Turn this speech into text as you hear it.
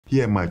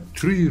Here are my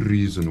 3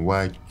 reasons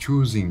why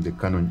choosing the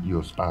Canon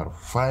EOS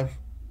R5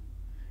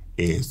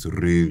 is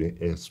really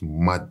a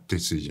smart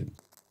decision.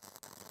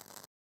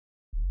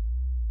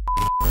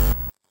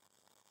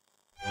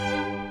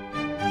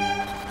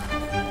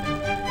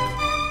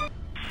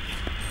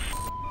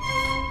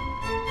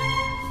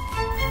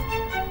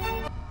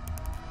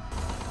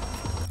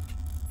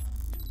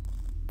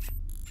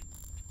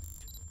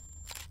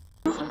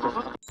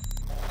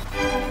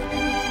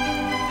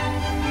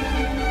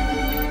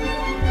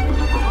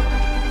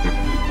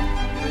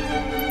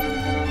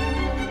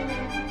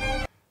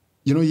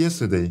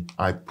 Yesterday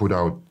I put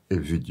out a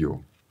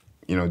video,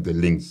 the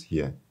links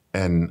here,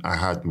 and I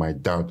had my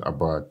doubt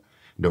about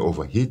the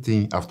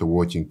overheating after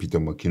watching Peter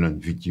McKinnon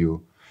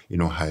video,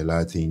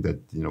 highlighting that,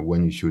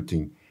 when you're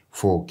shooting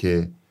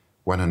 4K,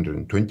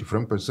 120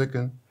 frames per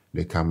second,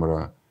 the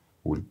camera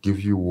will give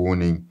you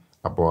warning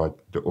about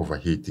the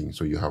overheating.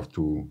 So you have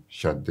to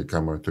shut the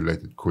camera to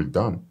let it cool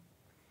down.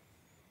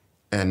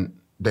 And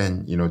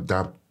then,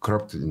 that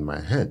cropped in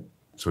my head.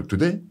 So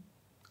today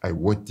I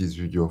watched this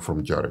video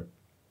from Jared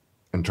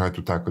and try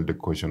to tackle the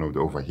question of the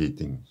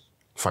overheating,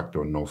 fact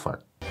or no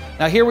fact.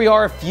 Now here we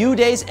are a few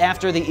days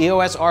after the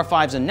EOS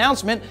R5's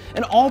announcement,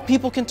 and all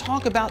people can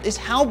talk about is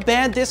how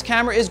bad this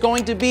camera is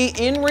going to be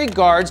in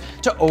regards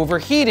to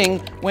overheating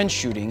when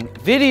shooting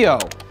video.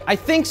 I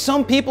think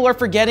some people are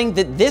forgetting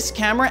that this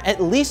camera, at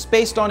least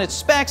based on its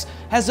specs,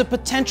 has the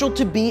potential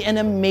to be an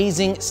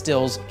amazing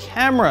stills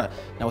camera.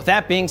 Now with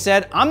that being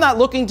said, I'm not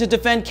looking to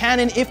defend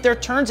Canon if there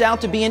turns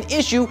out to be an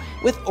issue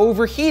with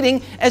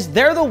overheating, as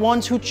they're the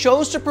ones who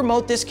chose to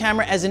promote this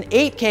camera as an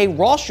 8K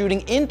raw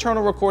shooting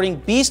internal recording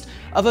beast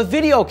of a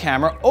video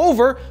camera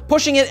over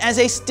pushing it as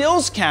a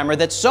stills camera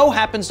that so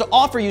happens to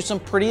offer you some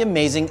pretty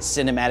amazing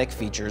cinematic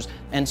features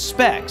and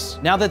specs.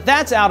 Now that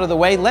that's out of the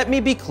way, let me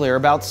be clear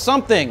about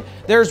something.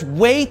 There's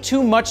way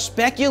too much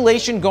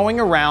speculation going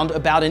around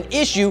about an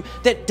issue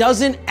that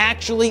doesn't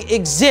actually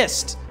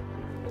exist.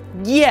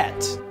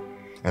 Yet.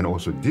 And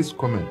also this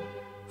comment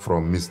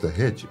from Mr.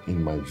 H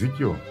in my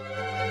video.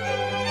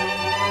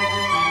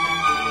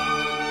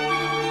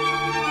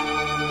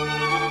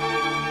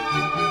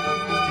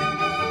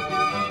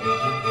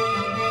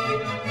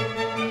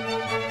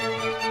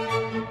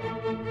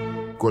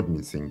 Got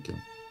me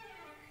thinking.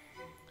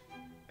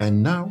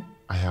 And now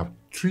I have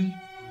 3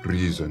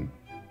 reasons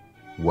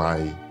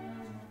why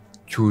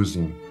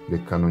choosing the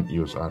Canon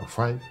EOS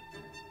R5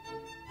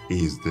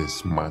 is the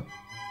smart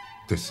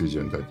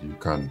decision that you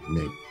can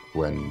make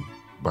when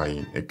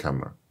buying a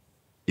camera,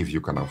 if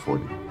you can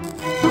afford it.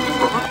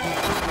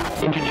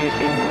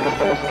 Introducing the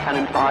first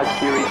Canon 5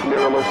 series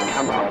mirrorless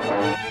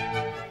camera.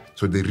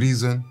 So the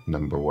reason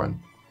number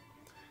 1,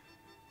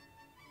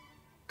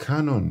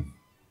 Canon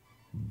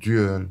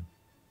dual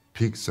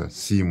pixel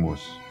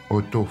CMOS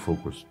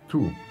autofocus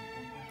 2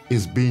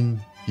 is been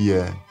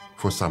here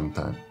for some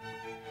time.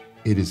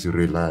 It is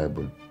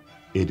reliable,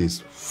 it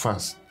is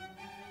fast.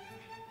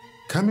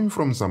 Coming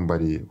from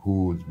somebody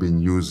who's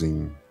been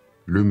using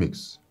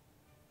Lumix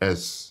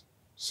S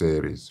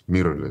series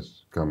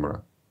mirrorless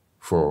camera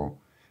for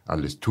at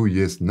least 2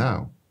 years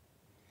now,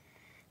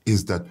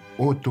 is that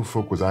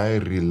autofocus, I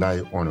rely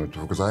on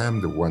autofocus. I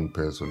am the one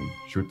person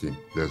shooting,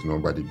 there's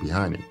nobody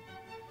behind it.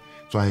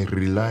 So I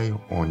rely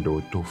on the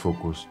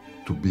autofocus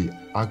to be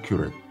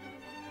accurate.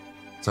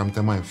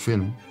 Sometimes I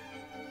film,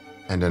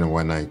 and then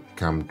when I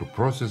come to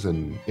process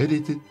and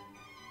edit it,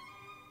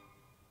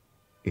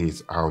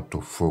 it's out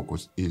of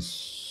focus. It's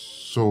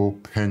so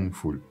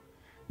painful.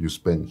 You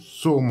spend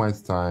so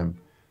much time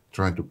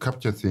trying to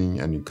capture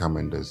things, and you come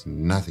and there's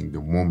nothing.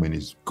 The moment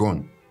is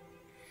gone.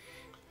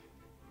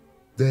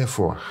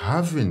 Therefore,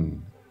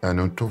 having an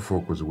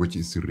autofocus which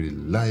is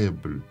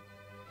reliable,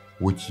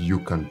 which you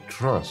can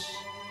trust,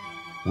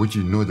 which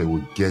you know that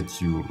will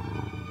get you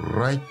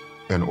right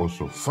and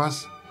also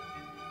fast,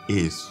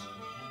 is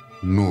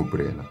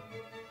no-brainer.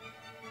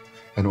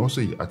 And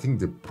also, I think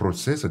the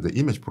processor, the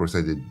image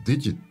processor, the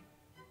Digit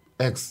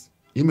X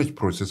image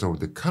processor of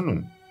the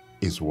Canon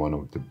is one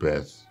of the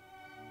best.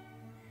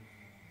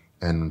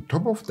 And on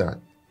top of that,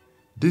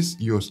 this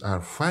EOS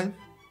R5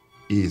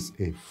 is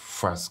a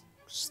fast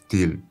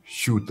still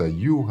shooter.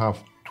 You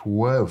have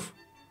 12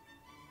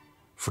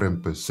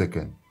 frames per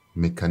second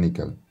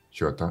mechanical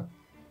shutter,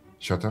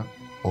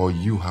 or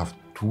you have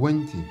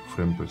 20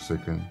 frames per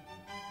second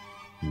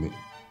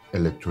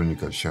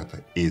electronic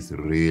shutter. Is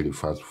really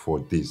fast for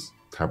this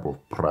type of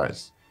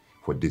price,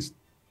 for this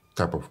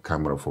type of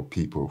camera, for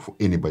people, for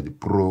anybody,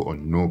 pro or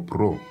no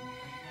pro.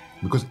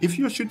 Because if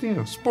you're shooting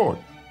a sport,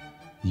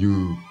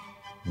 you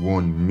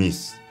won't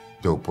miss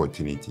the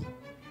opportunity.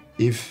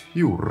 If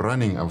you're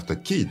running after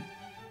kid,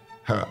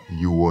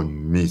 you won't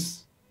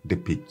miss the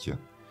picture.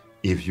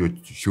 If you're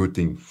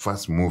shooting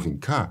fast moving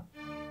car,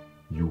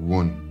 you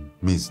won't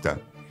miss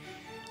that.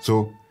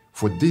 So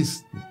for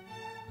this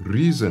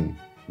reason,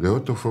 the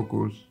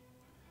autofocus,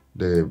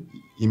 the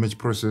image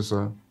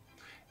processor,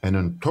 and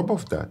on top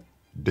of that,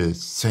 the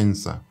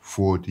sensor,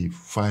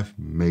 45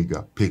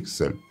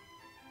 megapixel.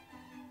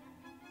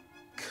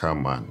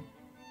 Come on.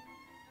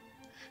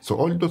 So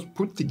all those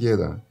put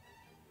together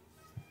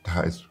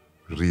That's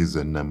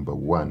reason number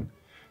one.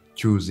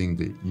 Choosing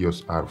the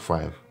EOS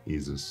R5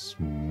 is a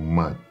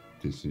smart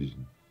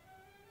decision.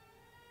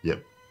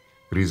 Yep.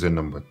 Reason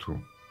number two.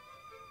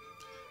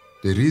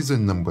 The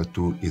reason number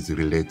two is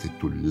related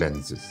to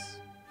lenses.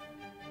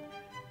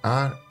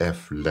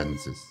 RF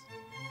lenses.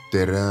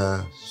 There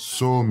are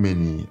so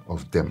many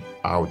of them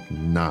out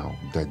now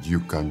that you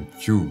can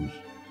choose.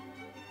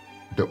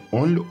 The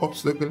only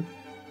obstacle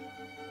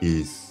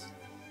is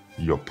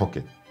your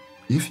pocket.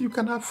 If you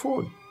can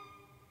afford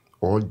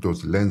all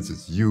those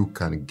lenses, you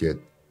can get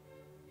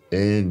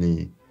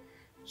any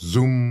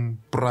zoom,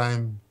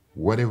 prime,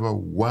 whatever,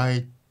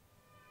 wide,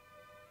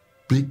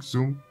 big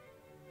zoom.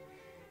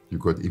 You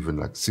got even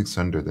like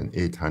 600 and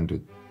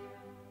 800,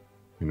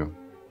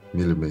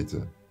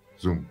 millimeter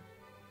zoom.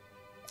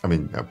 I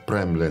mean, a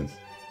prime lens.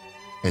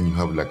 And you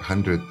have like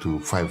 100 to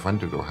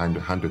 500 or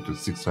 100 to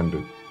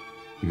 600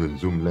 even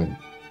zoom lens,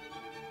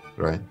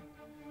 right?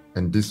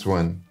 And this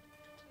one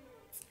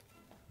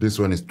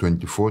is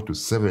 24 to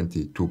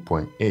 70,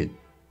 2.8,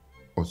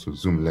 also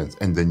zoom lens.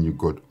 And then you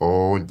got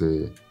all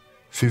the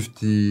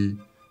 50,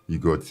 you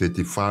got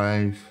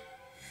 35,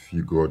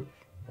 you got,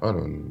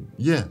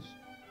 yes.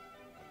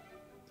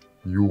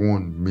 You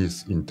won't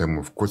miss in terms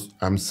of cost.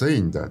 I'm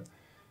saying that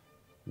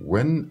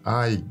when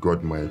I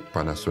got my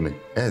Panasonic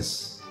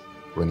S,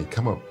 when it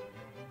came up,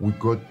 we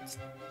got,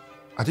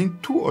 I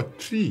think, 2 or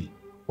 3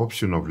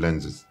 options of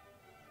lenses.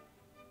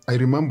 I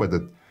remember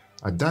that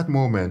at that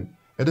moment,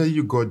 either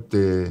you got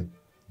the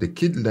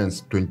kit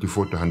lens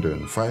 24 to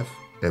 105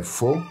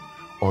 f4,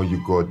 or you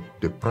got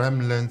the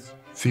prime lens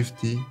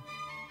 50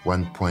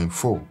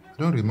 1.4. I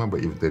don't remember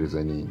if there is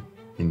any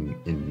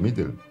in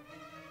middle.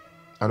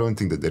 I don't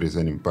think that there is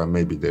any, but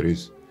maybe there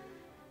is.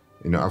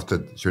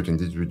 After shooting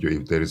this video,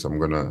 if there is, I'm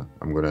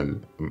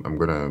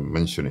gonna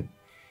mention it.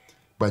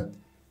 But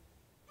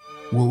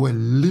we were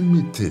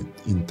limited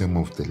in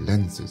terms of the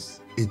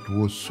lenses. It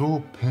was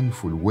so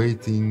painful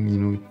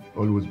waiting,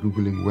 always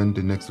Googling when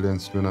the next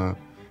lens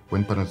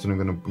when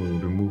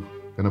Panasonic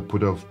gonna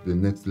put off the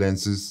next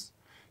lenses,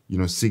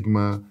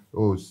 Sigma.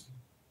 Oh,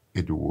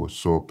 it was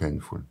so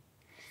painful.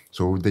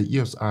 So with the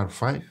EOS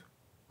R5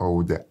 or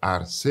with the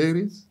R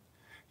series,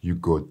 you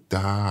got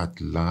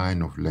that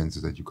line of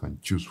lenses that you can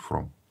choose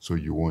from, so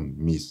you won't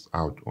miss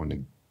out on a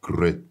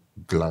great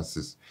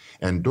glasses.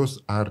 And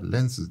those R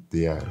lenses,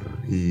 they are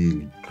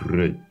really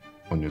great.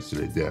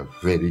 Honestly, they are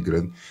very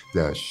great.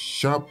 They are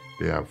sharp,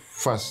 they are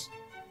fast.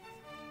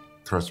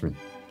 Trust me.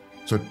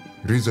 So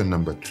reason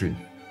number 3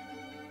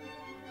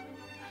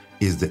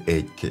 is the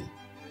 8K.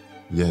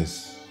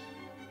 Yes.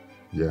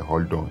 Yeah,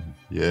 hold on.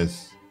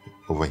 Yes.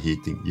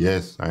 Overheating.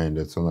 Yes, I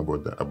understand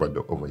about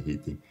the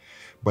overheating.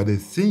 But the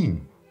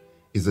thing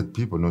is that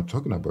people are not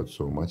talking about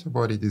so much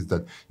about it is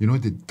that, the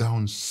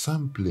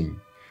downsampling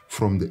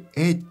from the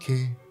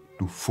 8K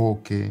to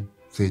 4K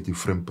 30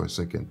 frames per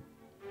second.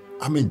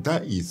 I mean,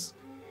 that is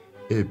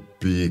a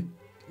big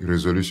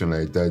resolution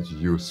like that.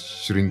 You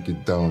shrink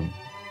it down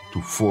to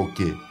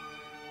 4K.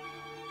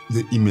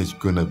 The image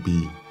gonna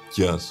be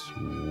just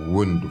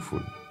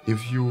wonderful.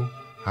 If you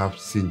have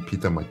seen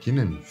Peter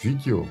McKinnon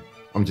video,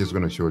 I'm just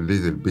gonna show a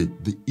little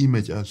bit. The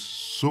image are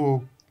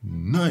so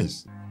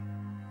nice.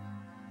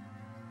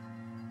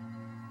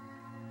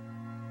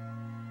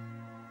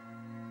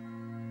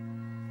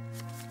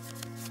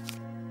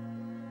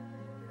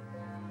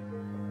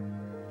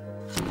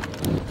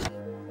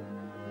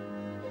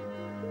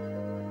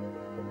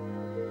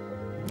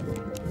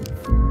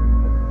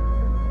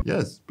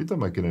 Yes, Peter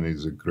McKinnon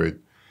is a great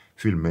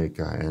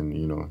filmmaker, and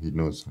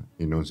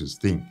he knows his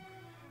thing.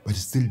 But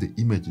still, the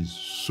image is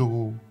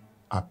so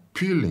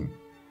appealing.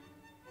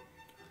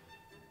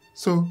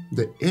 So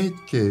the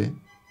 8K,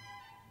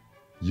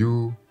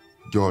 you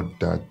got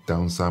that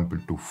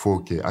downsample to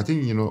 4K. I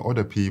think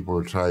other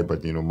people try,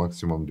 but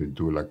maximum they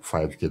do like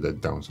 5K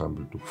that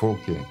downsample to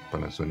 4K.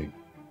 Panasonic,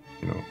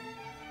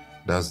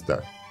 does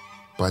that.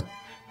 But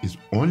it's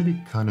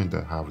only Canon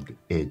that have the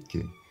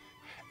 8K.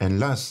 And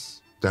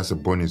last, that's a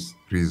bonus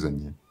reason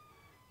here.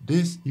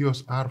 This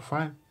EOS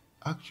R5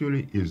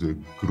 actually is a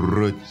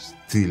great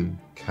still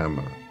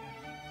camera.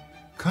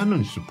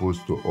 Canon is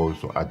supposed to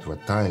also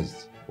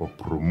advertise or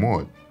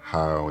promote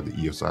how the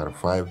EOS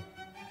R5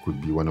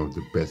 could be one of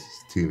the best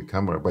still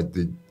camera, but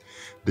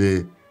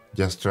they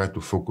just try to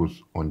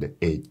focus on the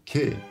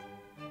 8K.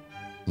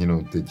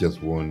 They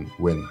just went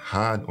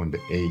hard on the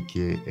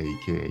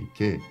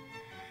 8K.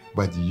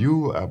 But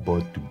you are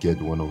about to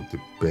get one of the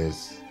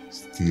best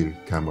still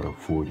camera,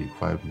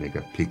 45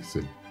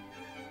 megapixel,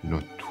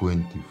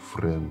 20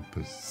 frames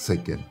per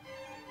second.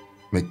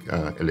 Make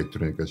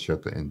electronic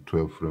shutter and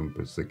 12 frames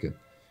per second.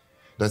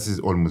 That is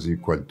almost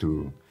equal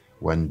to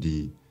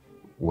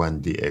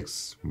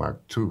 1DX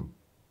Mark II,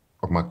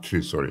 or Mark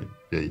III, sorry.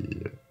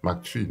 Yeah.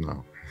 Mark III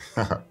now.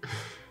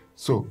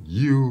 So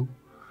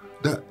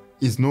that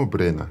is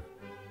no-brainer.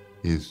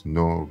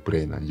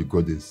 You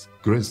got this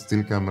great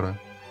still camera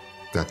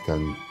that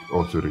can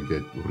also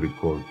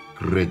record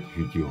great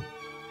video.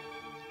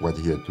 What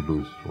here to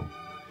lose for?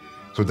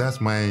 So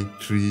that's my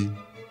 3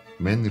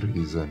 main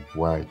reason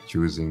why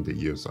choosing the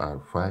EOS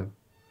R5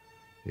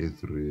 is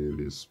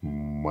really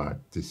smart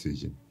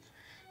decision.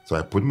 So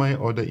I put my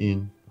order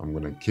in. I'm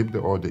gonna keep the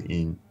order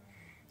in.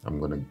 I'm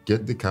gonna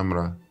get the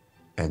camera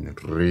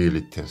and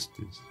really test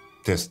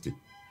it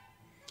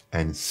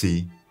and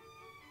see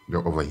the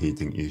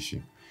overheating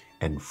issue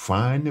and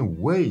find a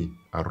way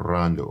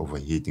around the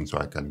overheating so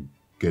I can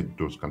get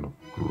those kind of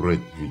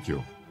great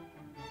video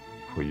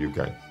for you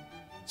guys.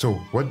 So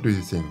what do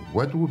you think?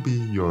 What would be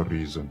your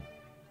reason?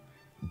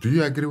 Do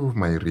you agree with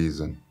my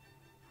reason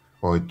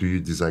or do you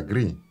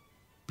disagree?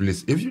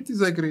 Please, if you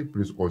disagree,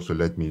 please also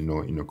let me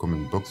know in the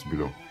comment box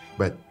below.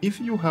 But if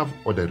you have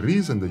other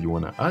reason that you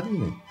want to add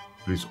in it,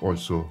 please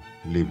also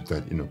leave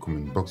that in the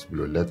comment box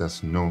below. Let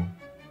us know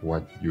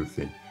what you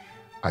think.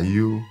 Are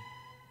you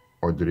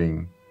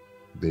ordering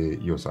the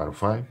EOS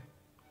R5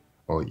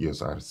 or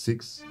EOS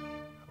R6?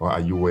 Or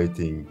are you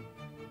waiting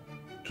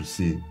to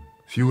see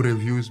few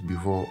reviews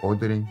before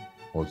ordering?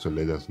 Also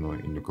let us know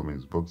in the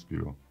comments box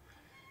below.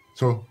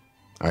 So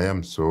I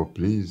am so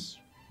pleased.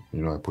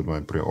 You know, I put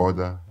my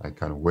pre-order. I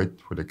can't wait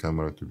for the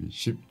camera to be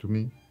shipped to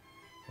me.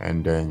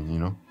 And then, you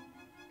know,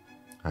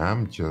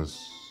 I'm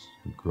just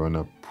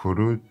gonna put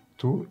it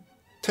to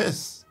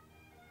test.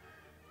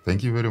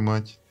 Thank you very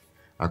much.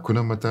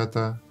 Hakuna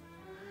Matata.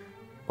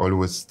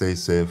 Always stay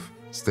safe,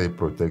 stay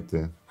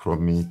protected.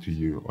 From me to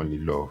you, only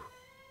love.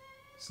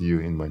 See you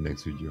in my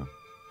next video.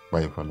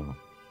 Bye for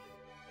now.